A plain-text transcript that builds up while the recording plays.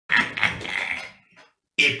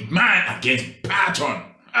Big man against Barton.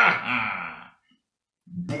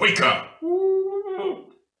 Wake up.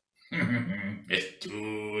 Let's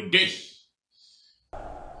do this.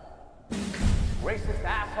 Racist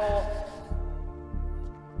asshole.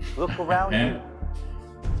 Look around you.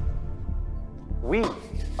 We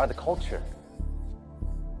are the culture.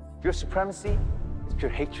 Your supremacy is pure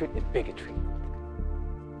hatred and bigotry.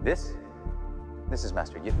 This is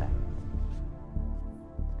Master Yip-Man.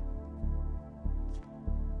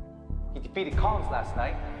 He defeated Collins last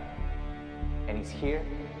night, and he's here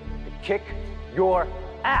to kick your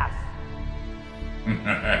ass.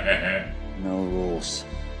 No rules.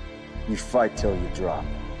 You fight till you drop.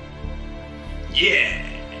 Yeah.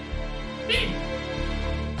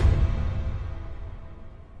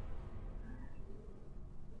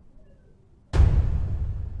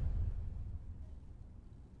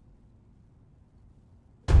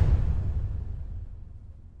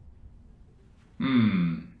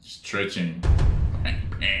 Stretching.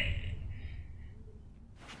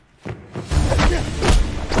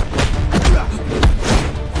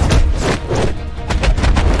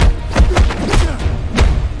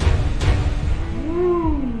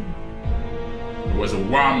 It was a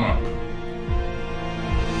warm-up.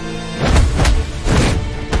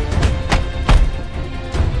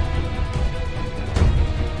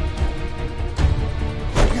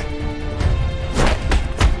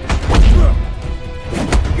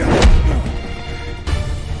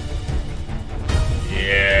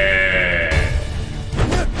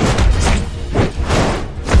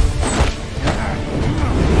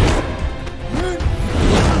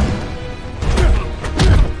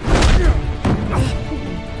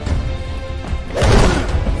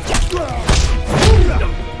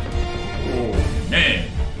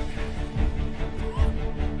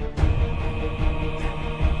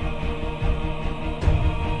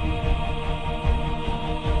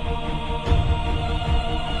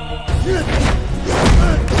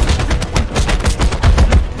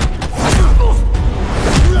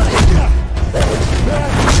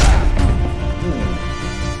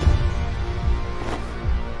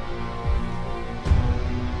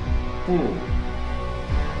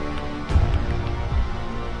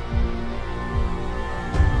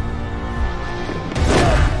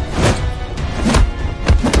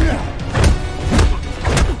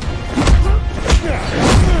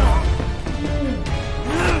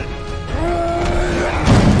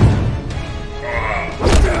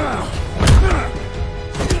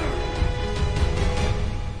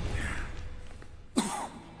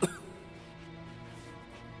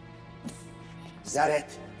 Is that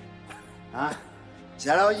it? Huh? Is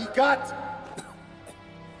that all you got?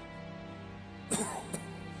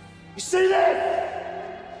 You see this?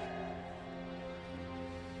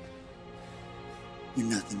 You're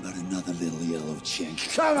nothing but another little yellow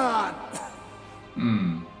chink. Come on!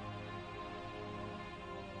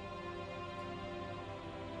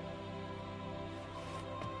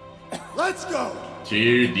 Let's go!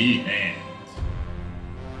 Tear the hand.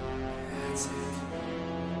 That's it.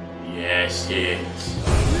 Yes, it.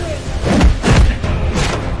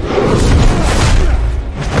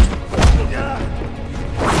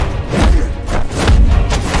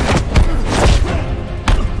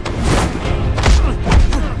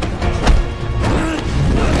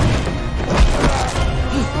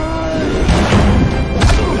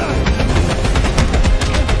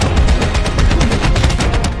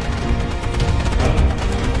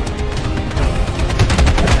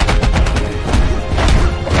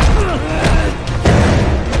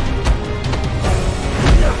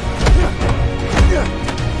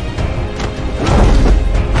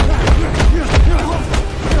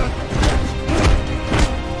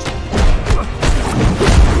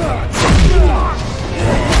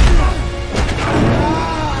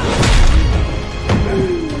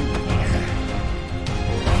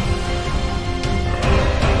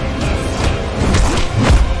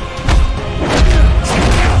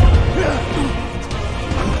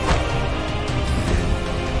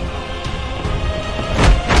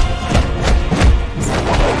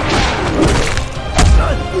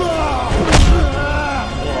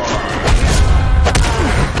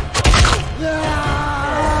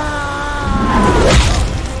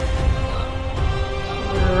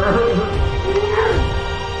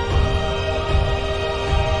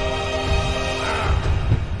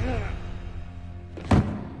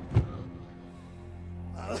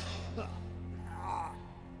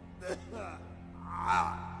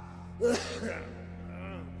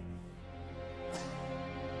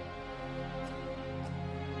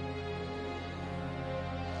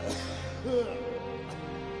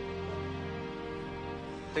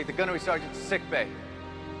 Take the gunnery sergeant to sick bay.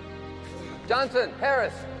 Johnson,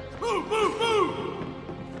 Harris. Move, move, move!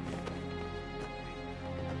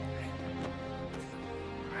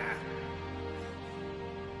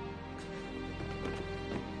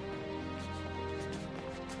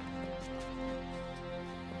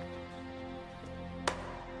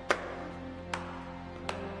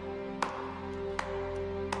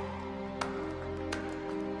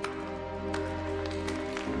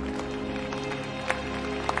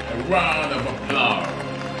 A round of applause.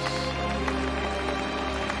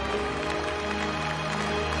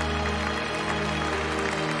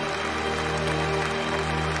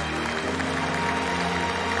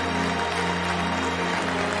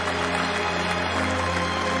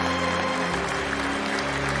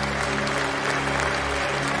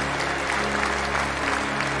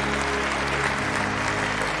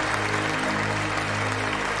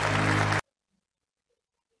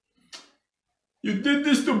 You did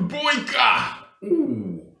this to Boyka!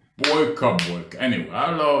 Ooh, Boyka. Anyway, I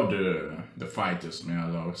love the fighters, man. I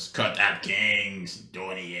love Scott Atkins,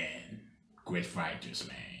 Donian. Great fighters,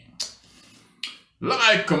 man.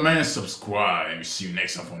 Like, comment, subscribe, and see you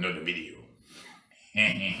next time for another video.